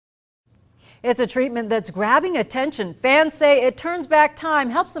It's a treatment that's grabbing attention. Fans say it turns back time,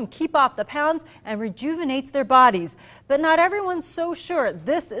 helps them keep off the pounds, and rejuvenates their bodies. But not everyone's so sure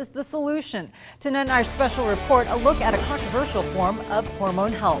this is the solution. Tonight in our special report, a look at a controversial form of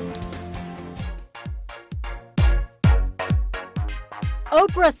hormone health.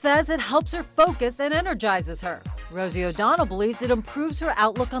 Oprah says it helps her focus and energizes her. Rosie O'Donnell believes it improves her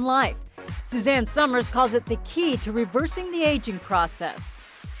outlook on life. Suzanne Summers calls it the key to reversing the aging process.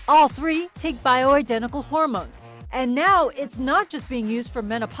 All three take bioidentical hormones, and now it's not just being used for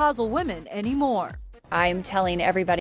menopausal women anymore. I'm telling everybody